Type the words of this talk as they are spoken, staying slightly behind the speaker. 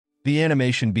The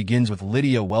animation begins with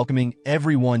Lydia welcoming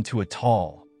everyone to a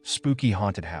tall, spooky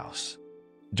haunted house.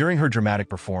 During her dramatic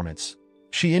performance,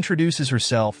 she introduces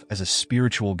herself as a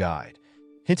spiritual guide,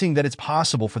 hinting that it's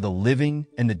possible for the living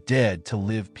and the dead to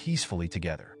live peacefully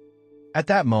together. At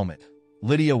that moment,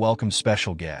 Lydia welcomes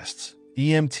special guests,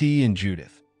 EMT and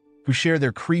Judith, who share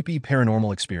their creepy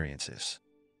paranormal experiences.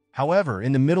 However,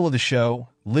 in the middle of the show,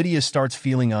 Lydia starts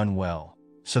feeling unwell,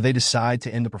 so they decide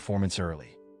to end the performance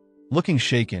early. Looking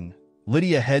shaken,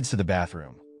 Lydia heads to the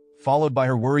bathroom, followed by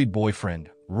her worried boyfriend,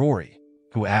 Rory,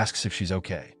 who asks if she's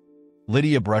okay.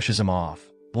 Lydia brushes him off,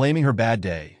 blaming her bad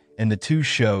day, and the two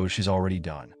show she's already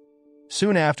done.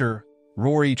 Soon after,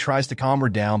 Rory tries to calm her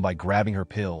down by grabbing her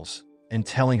pills and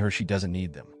telling her she doesn't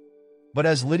need them. But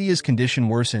as Lydia's condition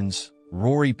worsens,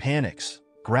 Rory panics,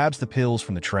 grabs the pills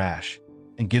from the trash,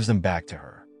 and gives them back to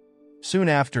her. Soon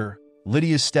after,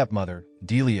 Lydia's stepmother,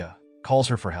 Delia, calls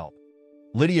her for help.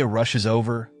 Lydia rushes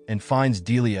over and finds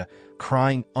Delia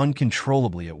crying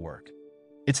uncontrollably at work.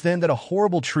 It's then that a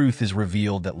horrible truth is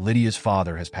revealed that Lydia's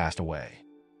father has passed away.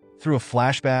 Through a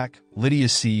flashback, Lydia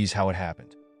sees how it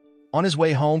happened. On his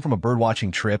way home from a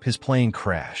birdwatching trip, his plane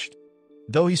crashed.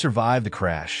 Though he survived the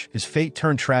crash, his fate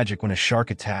turned tragic when a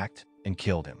shark attacked and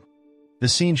killed him. The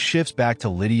scene shifts back to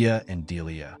Lydia and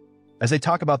Delia, as they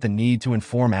talk about the need to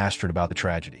inform Astrid about the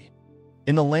tragedy.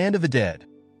 In the land of the dead,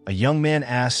 a young man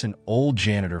asks an old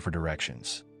janitor for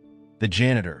directions. The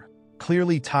janitor,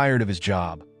 clearly tired of his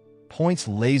job, points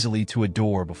lazily to a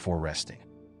door before resting.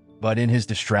 But in his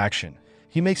distraction,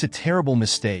 he makes a terrible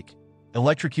mistake,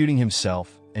 electrocuting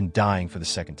himself and dying for the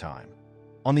second time.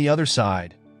 On the other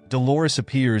side, Dolores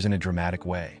appears in a dramatic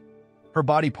way. Her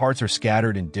body parts are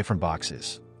scattered in different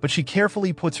boxes, but she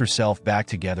carefully puts herself back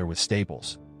together with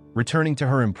staples, returning to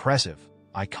her impressive,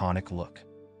 iconic look.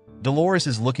 Dolores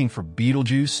is looking for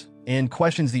Beetlejuice and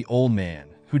questions the old man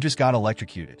who just got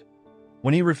electrocuted.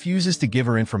 When he refuses to give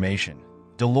her information,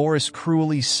 Dolores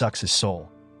cruelly sucks his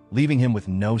soul, leaving him with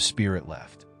no spirit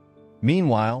left.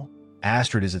 Meanwhile,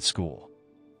 Astrid is at school.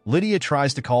 Lydia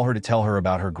tries to call her to tell her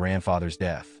about her grandfather's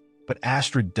death, but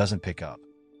Astrid doesn't pick up.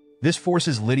 This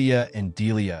forces Lydia and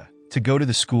Delia to go to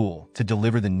the school to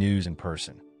deliver the news in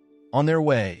person. On their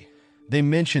way, they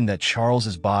mention that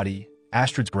Charles's body,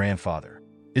 Astrid's grandfather,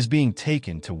 is being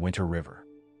taken to Winter River.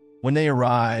 When they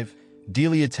arrive,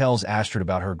 Delia tells Astrid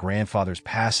about her grandfather's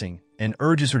passing and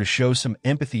urges her to show some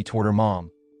empathy toward her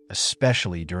mom,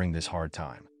 especially during this hard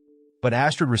time. But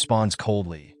Astrid responds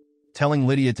coldly, telling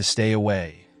Lydia to stay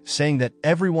away, saying that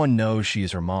everyone knows she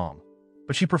is her mom,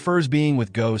 but she prefers being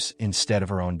with ghosts instead of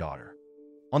her own daughter.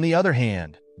 On the other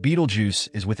hand, Beetlejuice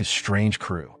is with his strange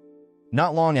crew.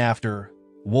 Not long after,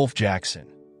 Wolf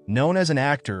Jackson, known as an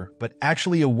actor but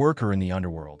actually a worker in the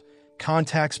underworld,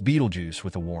 contacts Beetlejuice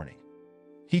with a warning.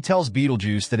 He tells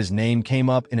Beetlejuice that his name came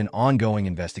up in an ongoing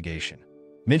investigation,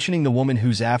 mentioning the woman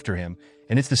who's after him,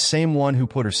 and it's the same one who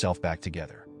put herself back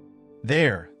together.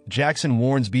 There, Jackson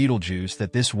warns Beetlejuice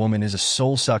that this woman is a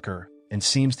soul sucker and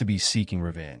seems to be seeking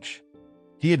revenge.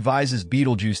 He advises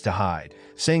Beetlejuice to hide,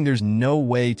 saying there's no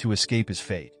way to escape his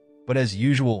fate, but as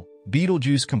usual,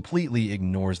 Beetlejuice completely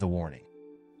ignores the warning.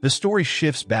 The story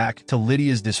shifts back to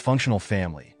Lydia's dysfunctional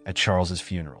family at Charles's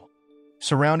funeral.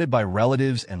 Surrounded by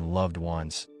relatives and loved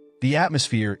ones, the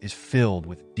atmosphere is filled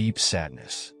with deep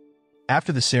sadness.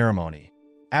 After the ceremony,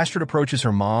 Astrid approaches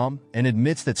her mom and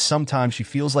admits that sometimes she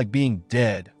feels like being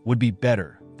dead would be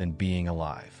better than being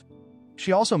alive.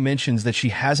 She also mentions that she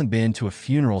hasn't been to a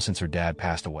funeral since her dad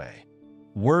passed away.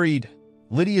 Worried,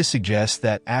 Lydia suggests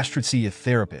that Astrid see a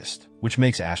therapist, which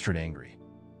makes Astrid angry.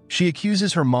 She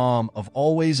accuses her mom of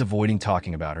always avoiding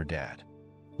talking about her dad.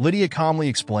 Lydia calmly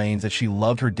explains that she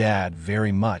loved her dad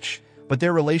very much, but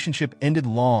their relationship ended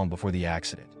long before the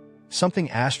accident, something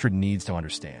Astrid needs to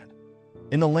understand.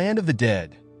 In the land of the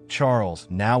dead, Charles,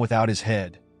 now without his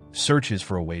head, searches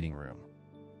for a waiting room.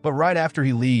 But right after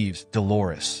he leaves,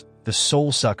 Dolores, the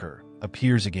soul sucker,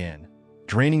 appears again,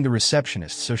 draining the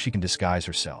receptionist so she can disguise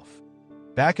herself.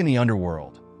 Back in the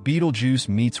underworld, Beetlejuice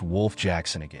meets Wolf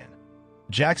Jackson again.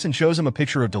 Jackson shows him a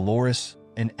picture of Dolores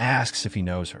and asks if he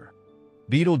knows her.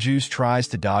 Beetlejuice tries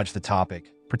to dodge the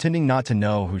topic, pretending not to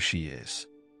know who she is.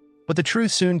 But the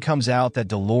truth soon comes out that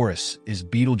Dolores is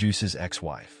Beetlejuice's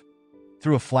ex-wife.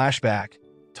 Through a flashback,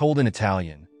 told in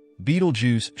Italian,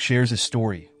 Beetlejuice shares his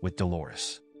story with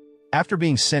Dolores. After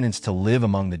being sentenced to live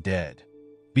among the dead,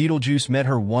 Beetlejuice met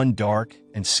her one dark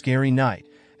and scary night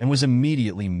and was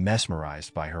immediately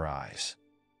mesmerized by her eyes.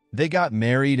 They got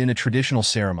married in a traditional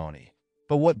ceremony,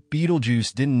 but what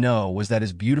Beetlejuice didn't know was that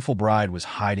his beautiful bride was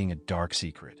hiding a dark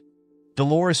secret.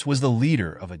 Dolores was the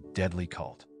leader of a deadly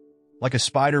cult. Like a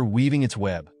spider weaving its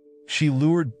web, she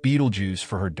lured Beetlejuice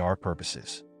for her dark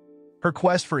purposes. Her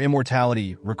quest for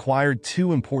immortality required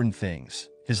two important things: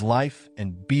 his life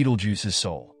and Beetlejuice's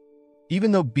soul.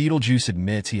 Even though Beetlejuice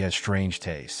admits he has strange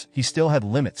tastes, he still had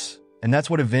limits, and that's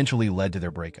what eventually led to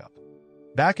their breakup.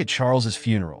 Back at Charles's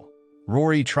funeral,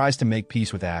 Rory tries to make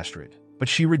peace with Astrid, but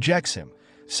she rejects him,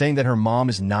 saying that her mom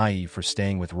is naive for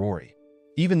staying with Rory,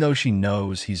 even though she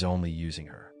knows he's only using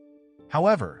her.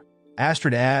 However,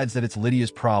 Astrid adds that it's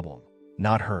Lydia's problem,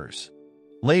 not hers.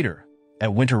 Later,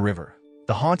 at Winter River,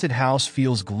 the haunted house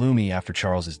feels gloomy after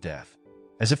Charles's death,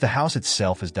 as if the house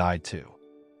itself has died too.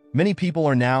 Many people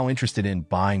are now interested in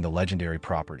buying the legendary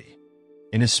property.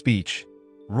 In his speech,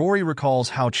 Rory recalls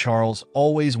how Charles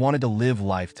always wanted to live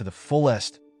life to the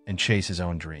fullest and chase his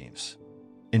own dreams.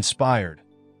 Inspired,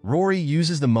 Rory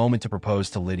uses the moment to propose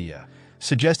to Lydia,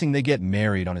 suggesting they get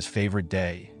married on his favorite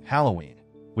day, Halloween,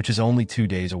 which is only 2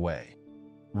 days away.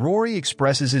 Rory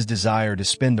expresses his desire to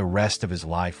spend the rest of his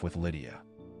life with Lydia.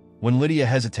 When Lydia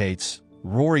hesitates,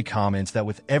 Rory comments that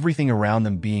with everything around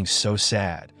them being so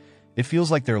sad, it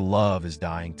feels like their love is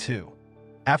dying too.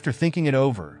 After thinking it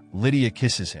over, Lydia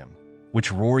kisses him,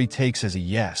 which Rory takes as a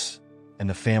yes, and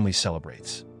the family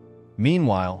celebrates.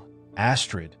 Meanwhile,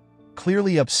 Astrid,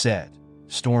 clearly upset,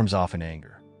 storms off in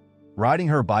anger. Riding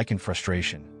her bike in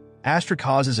frustration, Astrid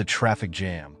causes a traffic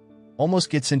jam, almost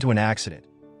gets into an accident,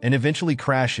 and eventually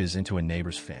crashes into a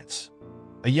neighbor's fence.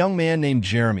 A young man named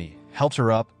Jeremy helps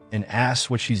her up and asks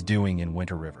what she's doing in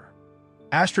Winter River.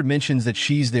 Astrid mentions that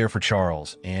she's there for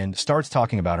Charles and starts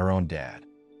talking about her own dad.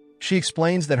 She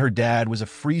explains that her dad was a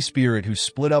free spirit who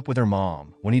split up with her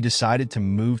mom when he decided to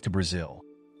move to Brazil,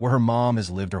 where her mom has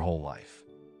lived her whole life.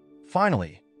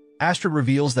 Finally, Astrid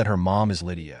reveals that her mom is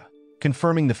Lydia,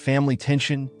 confirming the family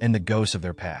tension and the ghosts of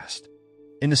their past.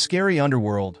 In the scary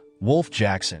underworld, Wolf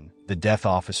Jackson, the death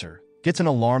officer, gets an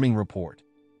alarming report.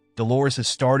 Dolores has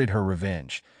started her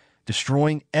revenge,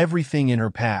 destroying everything in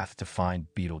her path to find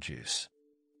Beetlejuice.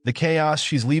 The chaos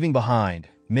she's leaving behind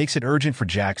makes it urgent for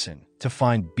Jackson to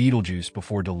find Beetlejuice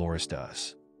before Dolores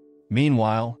does.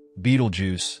 Meanwhile,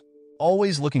 Beetlejuice,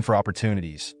 always looking for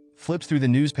opportunities, flips through the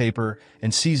newspaper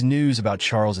and sees news about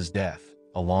Charles's death,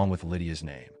 along with Lydia's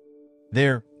name.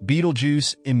 There,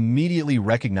 Beetlejuice immediately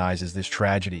recognizes this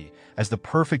tragedy as the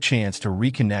perfect chance to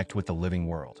reconnect with the living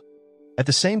world. At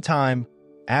the same time,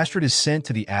 Astrid is sent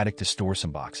to the attic to store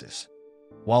some boxes.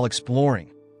 While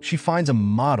exploring, she finds a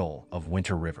model of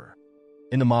Winter River.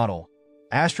 In the model,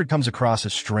 Astrid comes across a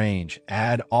strange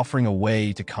ad offering a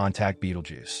way to contact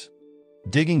Beetlejuice.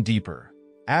 Digging deeper,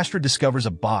 Astrid discovers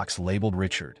a box labeled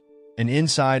Richard, and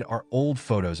inside are old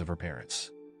photos of her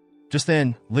parents. Just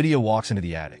then, Lydia walks into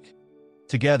the attic.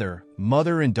 Together,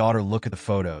 mother and daughter look at the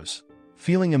photos,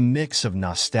 feeling a mix of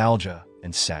nostalgia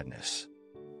and sadness.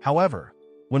 However,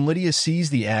 when Lydia sees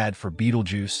the ad for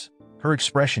Beetlejuice, her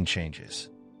expression changes.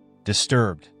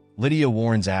 Disturbed, Lydia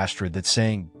warns Astrid that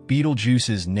saying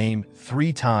Beetlejuice's name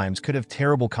 3 times could have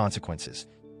terrible consequences,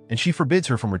 and she forbids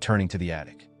her from returning to the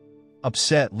attic.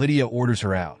 Upset, Lydia orders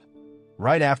her out.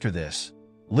 Right after this,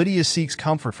 Lydia seeks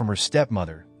comfort from her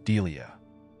stepmother, Delia.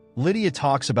 Lydia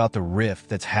talks about the rift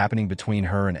that's happening between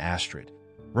her and Astrid,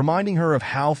 reminding her of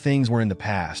how things were in the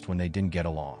past when they didn't get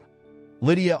along.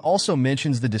 Lydia also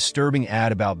mentions the disturbing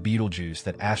ad about Beetlejuice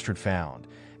that Astrid found,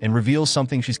 and reveals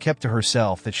something she's kept to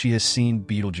herself, that she has seen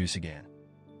Beetlejuice again.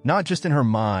 Not just in her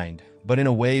mind, but in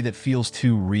a way that feels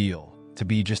too real to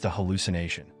be just a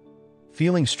hallucination.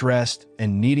 Feeling stressed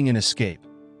and needing an escape,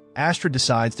 Astrid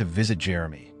decides to visit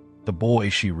Jeremy, the boy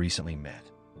she recently met.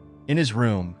 In his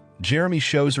room, Jeremy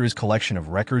shows her his collection of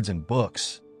records and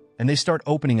books, and they start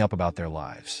opening up about their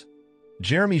lives.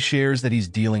 Jeremy shares that he's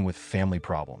dealing with family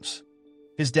problems.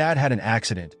 His dad had an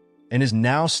accident and is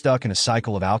now stuck in a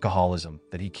cycle of alcoholism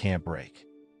that he can't break.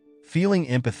 Feeling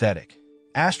empathetic,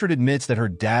 Astrid admits that her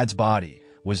dad's body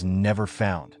was never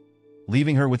found,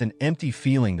 leaving her with an empty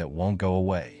feeling that won't go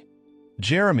away.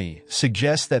 Jeremy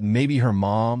suggests that maybe her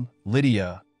mom,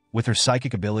 Lydia, with her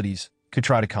psychic abilities, could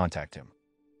try to contact him.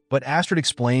 But Astrid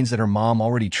explains that her mom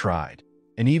already tried,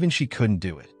 and even she couldn't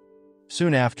do it.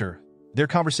 Soon after, their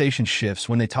conversation shifts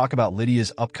when they talk about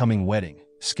Lydia's upcoming wedding,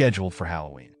 scheduled for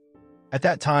Halloween. At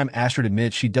that time, Astrid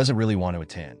admits she doesn't really want to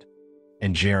attend,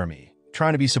 and Jeremy,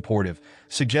 trying to be supportive,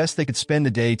 suggests they could spend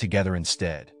the day together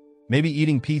instead, maybe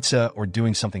eating pizza or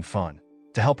doing something fun,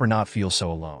 to help her not feel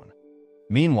so alone.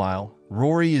 Meanwhile,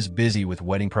 Rory is busy with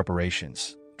wedding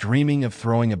preparations, dreaming of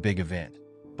throwing a big event,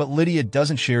 but Lydia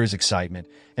doesn't share his excitement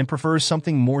and prefers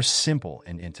something more simple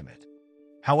and intimate.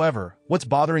 However, what's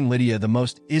bothering Lydia the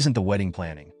most isn't the wedding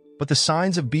planning, but the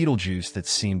signs of Beetlejuice that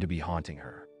seem to be haunting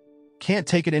her. Can't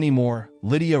take it anymore,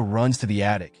 Lydia runs to the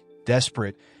attic,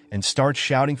 desperate, and starts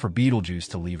shouting for Beetlejuice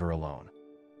to leave her alone.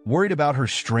 Worried about her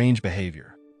strange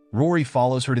behavior, Rory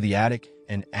follows her to the attic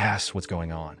and asks what's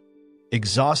going on.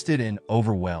 Exhausted and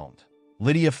overwhelmed,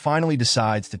 Lydia finally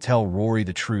decides to tell Rory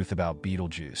the truth about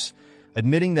Beetlejuice,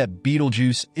 admitting that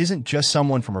Beetlejuice isn't just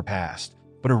someone from her past,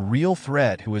 but a real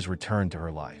threat who has returned to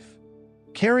her life.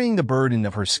 Carrying the burden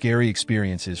of her scary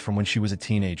experiences from when she was a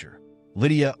teenager,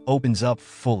 Lydia opens up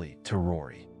fully to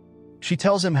Rory. She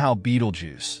tells him how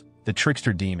Beetlejuice, the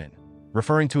trickster demon,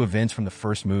 referring to events from the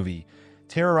first movie,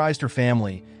 terrorized her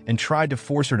family and tried to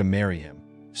force her to marry him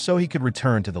so he could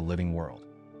return to the living world.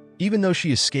 Even though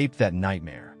she escaped that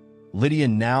nightmare, Lydia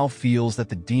now feels that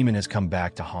the demon has come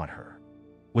back to haunt her.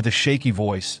 With a shaky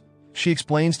voice, she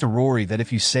explains to Rory that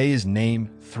if you say his name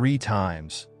 3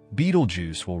 times,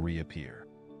 Beetlejuice will reappear.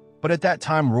 But at that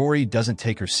time, Rory doesn't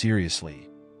take her seriously,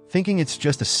 thinking it's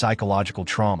just a psychological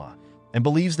trauma, and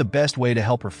believes the best way to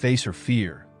help her face her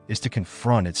fear is to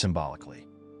confront it symbolically.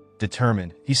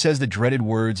 Determined, he says the dreaded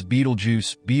words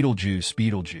Beetlejuice, Beetlejuice,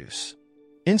 Beetlejuice.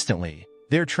 Instantly,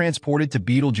 they're transported to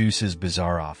Beetlejuice's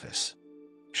bizarre office.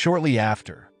 Shortly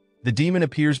after, the demon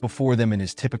appears before them in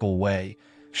his typical way,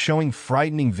 showing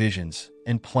frightening visions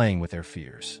and playing with their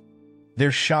fears.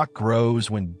 Their shock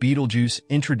grows when Beetlejuice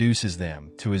introduces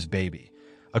them to his baby,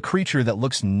 a creature that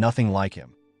looks nothing like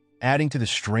him, adding to the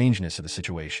strangeness of the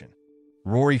situation.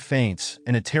 Rory faints,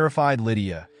 and a terrified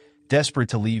Lydia, desperate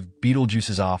to leave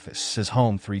Beetlejuice's office, says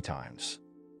home 3 times.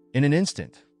 In an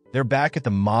instant, they're back at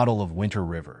the model of Winter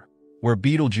River, where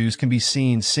Beetlejuice can be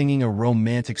seen singing a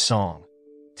romantic song,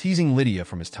 teasing Lydia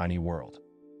from his tiny world.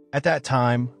 At that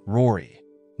time, Rory,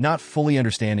 not fully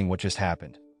understanding what just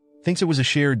happened, thinks it was a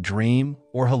shared dream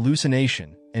or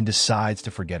hallucination and decides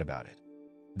to forget about it.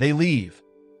 They leave,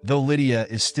 though Lydia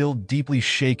is still deeply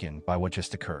shaken by what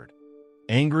just occurred.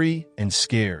 Angry and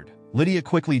scared, Lydia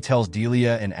quickly tells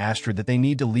Delia and Astrid that they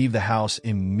need to leave the house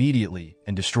immediately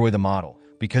and destroy the model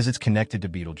because it's connected to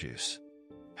Beetlejuice.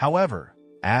 However,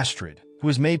 Astrid, who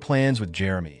has made plans with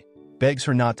Jeremy, begs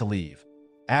her not to leave,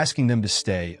 asking them to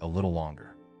stay a little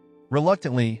longer.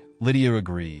 Reluctantly, Lydia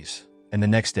agrees, and the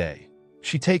next day,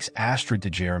 she takes Astrid to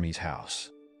Jeremy's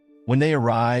house. When they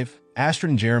arrive, Astrid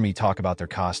and Jeremy talk about their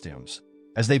costumes,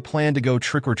 as they plan to go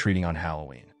trick-or-treating on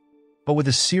Halloween. But with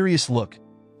a serious look,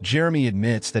 Jeremy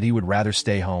admits that he would rather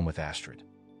stay home with Astrid.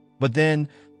 But then,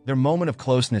 their moment of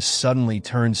closeness suddenly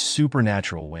turns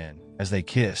supernatural when, as they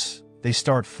kiss, they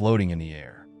start floating in the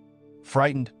air.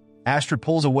 Frightened, Astrid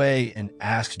pulls away and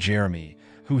asks Jeremy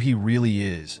who he really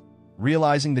is,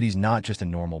 realizing that he's not just a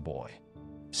normal boy.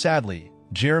 Sadly,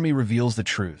 Jeremy reveals the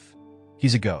truth.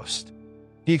 He's a ghost.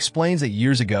 He explains that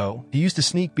years ago, he used to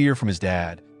sneak beer from his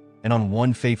dad, and on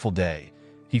one fateful day,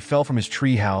 he fell from his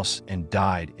treehouse and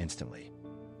died instantly.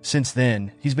 Since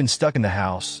then, he's been stuck in the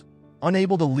house,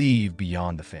 unable to leave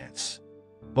beyond the fence.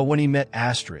 But when he met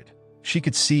Astrid, she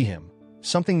could see him,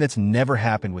 something that's never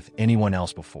happened with anyone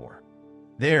else before.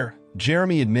 There,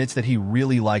 Jeremy admits that he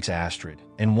really likes Astrid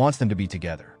and wants them to be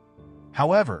together.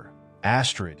 However,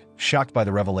 Astrid, shocked by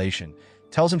the revelation,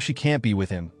 tells him she can't be with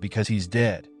him because he's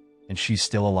dead and she's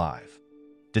still alive.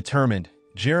 Determined,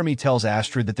 Jeremy tells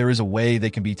Astrid that there is a way they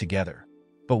can be together,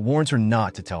 but warns her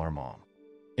not to tell her mom.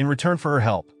 In return for her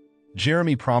help,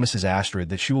 Jeremy promises Astrid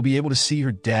that she will be able to see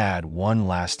her dad one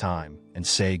last time and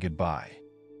say goodbye.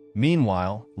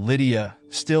 Meanwhile, Lydia,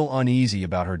 still uneasy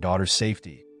about her daughter's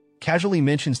safety, casually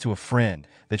mentions to a friend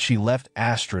that she left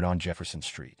Astrid on Jefferson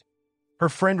Street. Her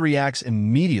friend reacts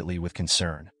immediately with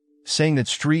concern, saying that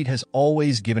Street has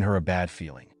always given her a bad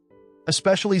feeling,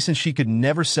 especially since she could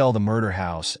never sell the murder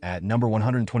house at number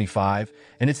 125,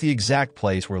 and it's the exact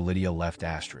place where Lydia left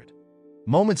Astrid.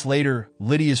 Moments later,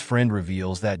 Lydia's friend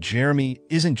reveals that Jeremy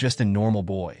isn't just a normal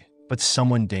boy, but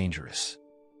someone dangerous.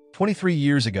 23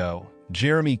 years ago,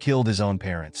 Jeremy killed his own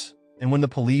parents, and when the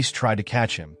police tried to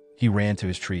catch him, he ran to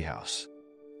his treehouse.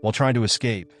 While trying to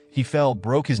escape, he fell,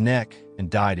 broke his neck, and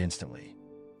died instantly.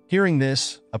 Hearing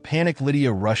this, a panicked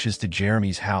Lydia rushes to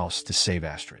Jeremy's house to save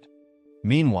Astrid.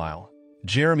 Meanwhile,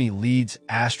 Jeremy leads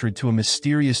Astrid to a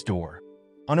mysterious door,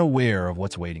 unaware of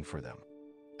what's waiting for them.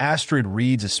 Astrid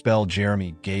reads a spell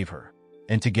Jeremy gave her,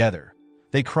 and together,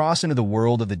 they cross into the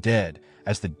world of the dead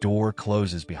as the door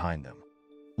closes behind them.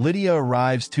 Lydia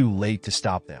arrives too late to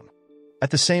stop them.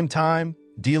 At the same time,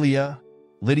 Delia,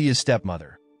 Lydia's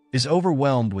stepmother, is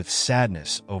overwhelmed with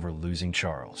sadness over losing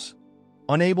Charles.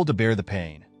 Unable to bear the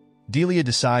pain, Delia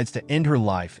decides to end her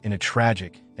life in a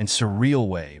tragic and surreal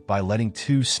way by letting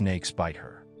 2 snakes bite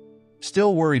her.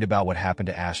 Still worried about what happened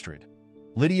to Astrid,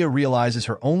 Lydia realizes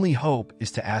her only hope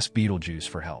is to ask Beetlejuice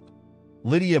for help.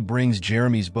 Lydia brings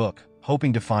Jeremy's book,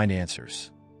 hoping to find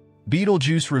answers.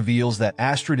 Beetlejuice reveals that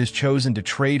Astrid has chosen to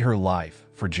trade her life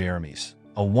for Jeremy's,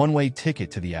 a one-way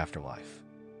ticket to the afterlife.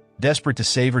 Desperate to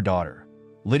save her daughter,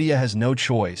 Lydia has no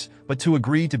choice but to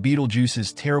agree to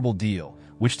Beetlejuice's terrible deal,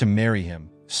 which to marry him,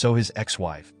 so his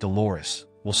ex-wife, Dolores,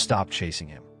 will stop chasing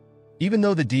him. Even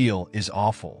though the deal is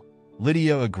awful,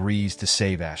 Lydia agrees to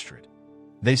save Astrid.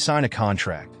 They sign a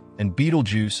contract, and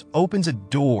Beetlejuice opens a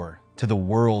door to the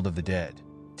world of the dead,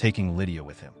 taking Lydia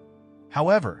with him.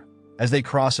 However, as they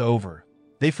cross over,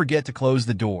 they forget to close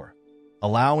the door,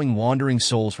 allowing wandering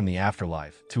souls from the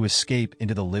afterlife to escape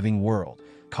into the living world,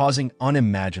 causing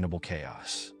unimaginable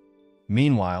chaos.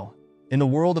 Meanwhile, in the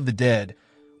world of the dead,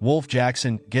 Wolf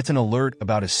Jackson gets an alert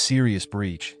about a serious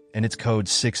breach, and it's code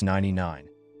 699,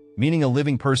 meaning a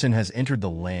living person has entered the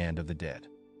land of the dead.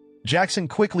 Jackson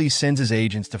quickly sends his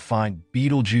agents to find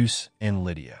Beetlejuice and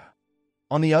Lydia.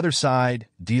 On the other side,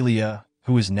 Delia,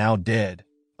 who is now dead,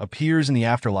 appears in the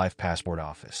Afterlife passport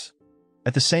office.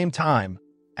 At the same time,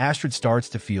 Astrid starts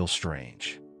to feel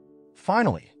strange.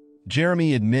 Finally,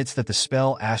 Jeremy admits that the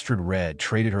spell Astrid read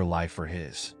traded her life for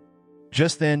his.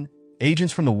 Just then,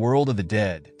 agents from the world of the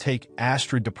dead take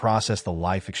Astrid to process the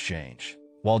life exchange,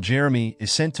 while Jeremy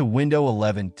is sent to Window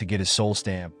 11 to get his soul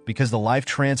stamp because the life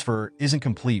transfer isn't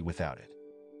complete without it.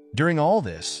 During all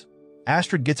this,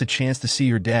 Astrid gets a chance to see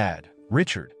her dad,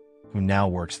 Richard, who now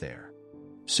works there.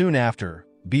 Soon after,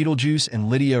 Beetlejuice and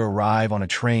Lydia arrive on a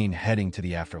train heading to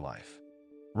the afterlife.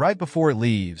 Right before it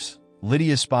leaves,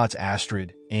 Lydia spots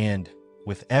Astrid and,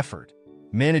 with effort,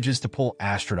 manages to pull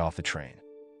Astrid off the train.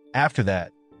 After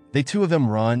that, the two of them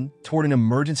run toward an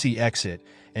emergency exit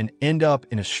and end up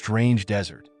in a strange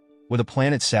desert, where the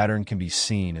planet Saturn can be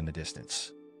seen in the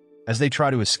distance. As they try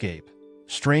to escape,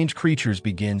 strange creatures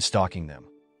begin stalking them.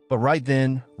 But right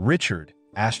then, Richard,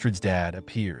 Astrid's dad,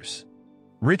 appears.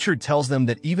 Richard tells them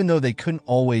that even though they couldn't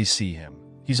always see him,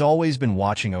 he's always been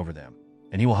watching over them,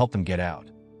 and he will help them get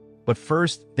out. But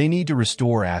first, they need to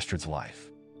restore Astrid's life.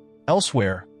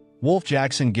 Elsewhere, Wolf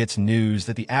Jackson gets news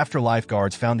that the Afterlife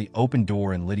guards found the open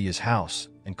door in Lydia's house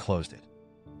and closed it.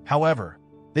 However,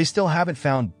 they still haven't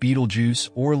found Beetlejuice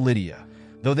or Lydia,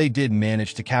 though they did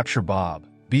manage to capture Bob,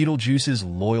 Beetlejuice's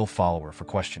loyal follower, for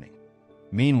questioning.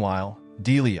 Meanwhile,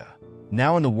 Delia,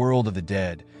 now in the world of the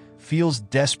dead, feels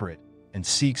desperate and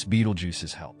seeks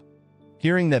Beetlejuice's help.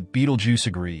 Hearing that Beetlejuice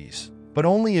agrees, but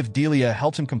only if Delia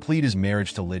helps him complete his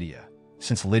marriage to Lydia,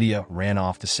 since Lydia ran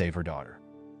off to save her daughter.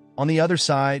 On the other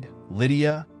side,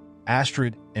 Lydia,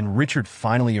 Astrid, and Richard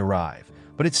finally arrive,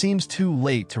 but it seems too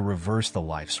late to reverse the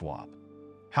life swap.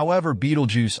 However,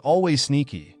 Beetlejuice, always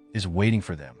sneaky, is waiting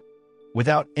for them.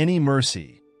 Without any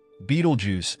mercy,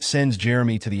 Beetlejuice sends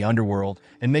Jeremy to the underworld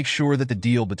and makes sure that the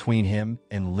deal between him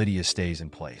and Lydia stays in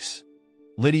place.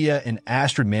 Lydia and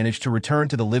Astrid manage to return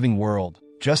to the living world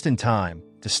just in time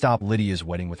to stop Lydia's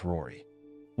wedding with Rory.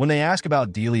 When they ask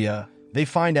about Delia, they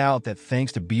find out that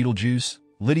thanks to Beetlejuice,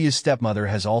 Lydia's stepmother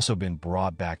has also been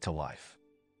brought back to life.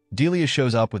 Delia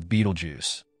shows up with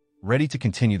Beetlejuice, ready to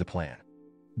continue the plan.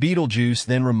 Beetlejuice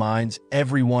then reminds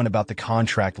everyone about the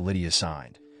contract Lydia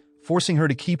signed, forcing her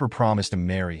to keep her promise to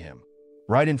marry him,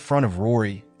 right in front of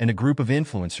Rory and a group of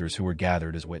influencers who were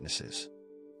gathered as witnesses.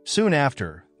 Soon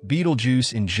after,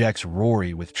 Beetlejuice injects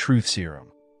Rory with truth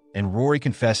serum, and Rory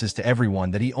confesses to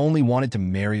everyone that he only wanted to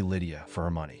marry Lydia for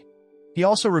her money. He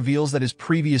also reveals that his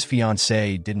previous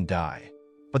fiancée didn't die,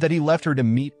 but that he left her to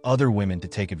meet other women to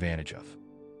take advantage of.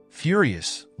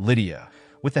 Furious, Lydia,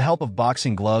 with the help of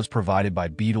boxing gloves provided by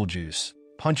Beetlejuice,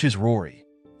 punches Rory,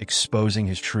 exposing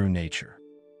his true nature.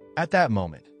 At that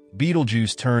moment,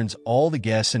 Beetlejuice turns all the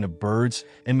guests into birds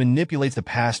and manipulates the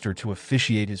pastor to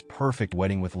officiate his perfect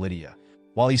wedding with Lydia,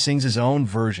 while he sings his own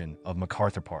version of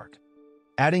MacArthur Park,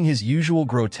 adding his usual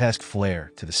grotesque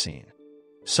flair to the scene.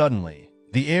 Suddenly,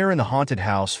 the air in the haunted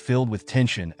house filled with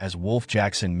tension as Wolf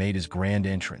Jackson made his grand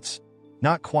entrance,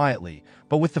 not quietly,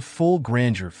 but with the full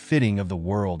grandeur fitting of the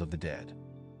world of the dead.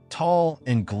 Tall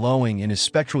and glowing in his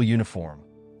spectral uniform,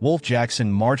 Wolf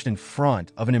Jackson marched in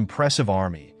front of an impressive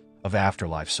army of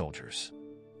Afterlife soldiers.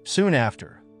 Soon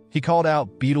after, he called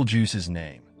out Beetlejuice's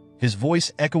name, his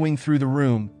voice echoing through the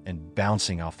room and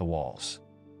bouncing off the walls.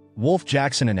 Wolf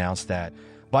Jackson announced that,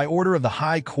 by order of the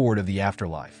High Court of the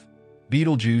Afterlife,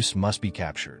 Beetlejuice must be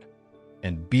captured.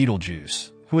 And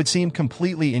Beetlejuice, who had seemed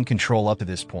completely in control up to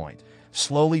this point,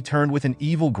 slowly turned with an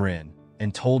evil grin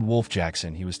and told Wolf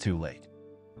Jackson he was too late.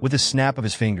 With a snap of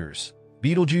his fingers,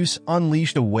 Beetlejuice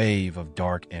unleashed a wave of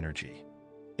dark energy.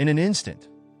 In an instant,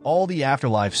 all the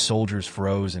Afterlife soldiers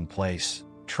froze in place,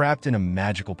 trapped in a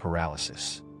magical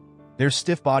paralysis. Their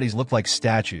stiff bodies looked like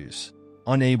statues,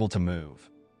 unable to move.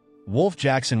 Wolf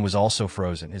Jackson was also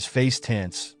frozen, his face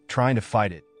tense, trying to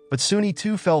fight it, But soon he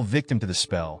too fell victim to the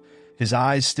spell, his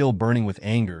eyes still burning with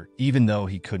anger even though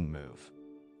he couldn't move.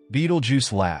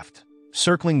 Beetlejuice laughed,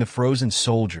 circling the frozen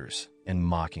soldiers and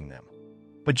mocking them.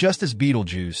 But just as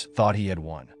Beetlejuice thought he had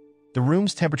won, the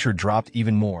room's temperature dropped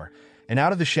even more, and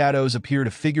out of the shadows appeared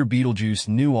a figure Beetlejuice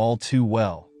knew all too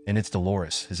well, and it's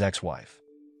Dolores, his ex-wife.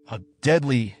 A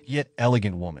deadly yet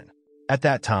elegant woman. At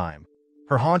that time,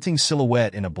 her haunting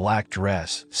silhouette in a black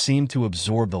dress seemed to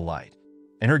absorb the light,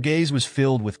 and her gaze was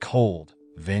filled with cold,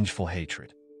 vengeful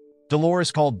hatred.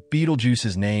 Dolores called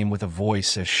Beetlejuice's name with a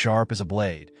voice as sharp as a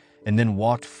blade, and then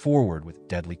walked forward with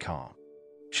deadly calm.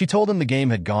 She told him the game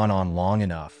had gone on long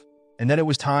enough, and that it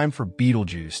was time for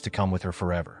Beetlejuice to come with her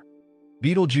forever.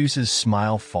 Beetlejuice's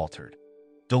smile faltered.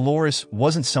 Dolores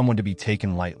wasn't someone to be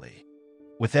taken lightly.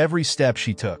 With every step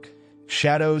she took,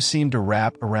 shadows seemed to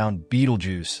wrap around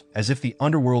Beetlejuice as if the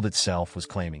underworld itself was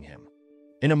claiming him.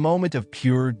 In a moment of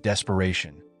pure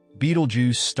desperation,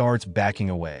 Beetlejuice starts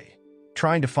backing away,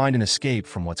 trying to find an escape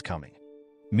from what's coming.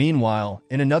 Meanwhile,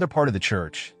 in another part of the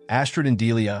church, Astrid and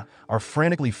Lydia are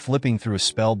frantically flipping through a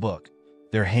spell book,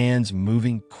 their hands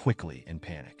moving quickly in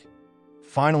panic.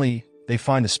 Finally, they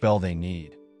find the spell they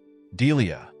need.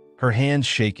 Lydia, her hands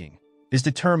shaking, is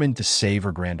determined to save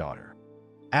her granddaughter.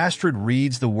 Astrid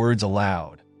reads the words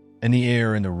aloud, and the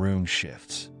air in the room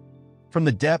shifts. From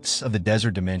the depths of the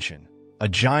desert dimension, a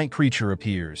giant creature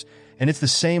appears, and it's the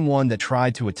same one that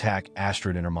tried to attack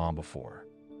Astrid and her mom before.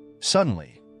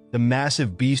 Suddenly, the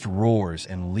massive beast roars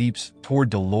and leaps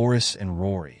toward Dolores and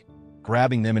Rory,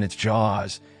 grabbing them in its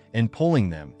jaws and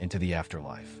pulling them into the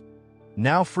afterlife.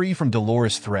 Now free from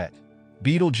Dolores' threat,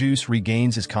 Beetlejuice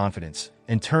regains his confidence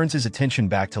and turns his attention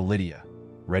back to Lydia,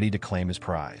 ready to claim his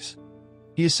prize.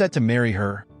 He is set to marry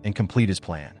her and complete his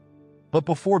plan. But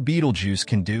before Beetlejuice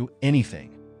can do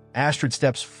anything, Astrid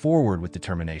steps forward with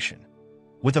determination.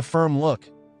 With a firm look,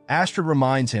 Astrid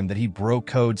reminds him that he broke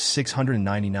Code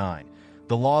 699,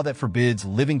 the law that forbids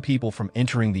living people from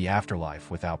entering the afterlife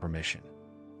without permission.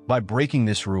 By breaking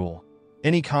this rule,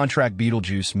 any contract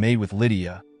Beetlejuice made with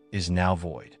Lydia is now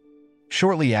void.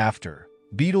 Shortly after,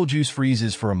 Beetlejuice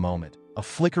freezes for a moment, a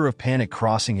flicker of panic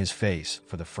crossing his face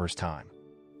for the first time.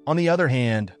 On the other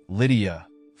hand, Lydia,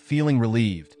 feeling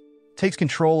relieved, takes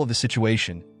control of the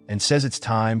situation and says it's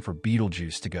time for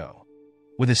Beetlejuice to go.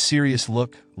 With a serious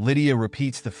look, Lydia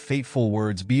repeats the fateful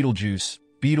words Beetlejuice,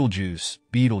 Beetlejuice,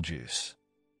 Beetlejuice.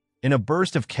 In a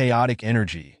burst of chaotic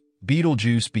energy,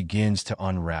 Beetlejuice begins to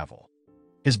unravel.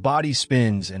 His body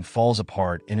spins and falls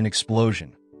apart in an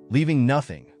explosion, leaving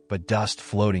nothing but dust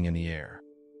floating in the air.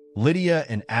 Lydia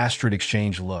and Astrid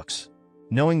exchange looks,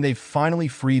 knowing they've finally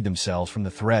freed themselves from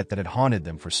the threat that had haunted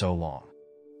them for so long.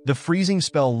 The freezing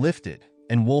spell lifted,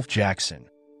 and Wolf Jackson,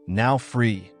 now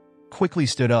free, quickly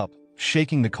stood up,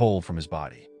 shaking the cold from his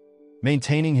body.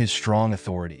 Maintaining his strong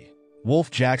authority,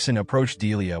 Wolf Jackson approached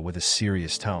Delia with a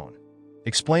serious tone,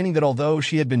 explaining that although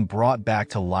she had been brought back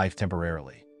to life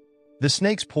temporarily, the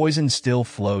snake's poison still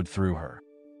flowed through her,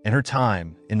 and her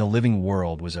time in the living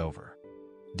world was over.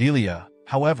 Delia,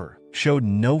 however, showed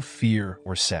no fear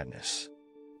or sadness.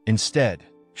 Instead,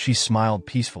 she smiled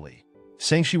peacefully,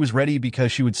 saying she was ready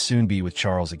because she would soon be with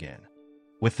Charles again.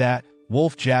 With that,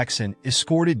 Wolf Jackson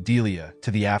escorted Delia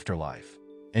to the afterlife,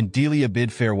 and Delia bid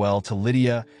farewell to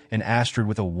Lydia and Astrid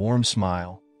with a warm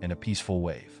smile and a peaceful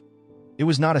wave. It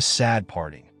was not a sad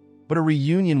parting, but a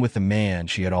reunion with the man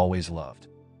she had always loved.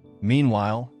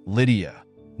 Meanwhile, Lydia,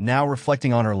 now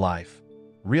reflecting on her life,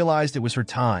 realized it was her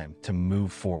time to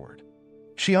move forward.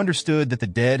 She understood that the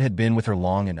dead had been with her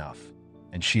long enough,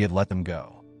 and she had let them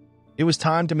go. It was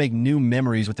time to make new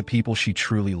memories with the people she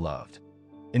truly loved.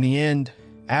 In the end,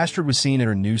 Astrid was seen at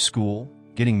her new school,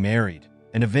 getting married,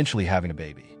 and eventually having a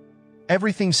baby.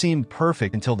 Everything seemed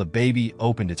perfect until the baby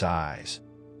opened its eyes,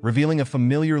 revealing a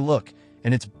familiar look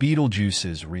and its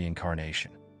Beetlejuice's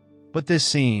reincarnation. But this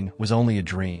scene was only a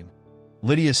dream.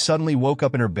 Lydia suddenly woke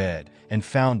up in her bed and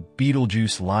found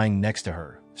Beetlejuice lying next to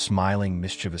her, smiling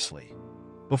mischievously.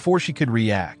 Before she could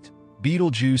react,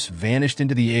 Beetlejuice vanished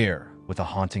into the air with a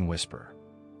haunting whisper.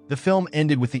 The film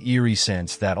ended with the eerie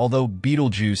sense that although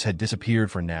Beetlejuice had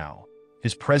disappeared for now,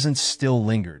 his presence still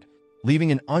lingered, leaving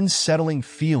an unsettling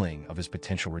feeling of his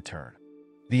potential return.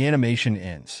 The animation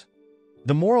ends.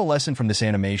 The moral lesson from this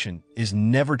animation is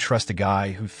never trust a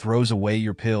guy who throws away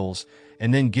your pills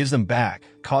and then gives them back,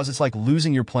 cause it's like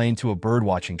losing your plane to a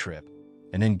birdwatching trip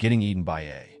and then getting eaten by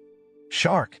a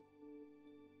shark.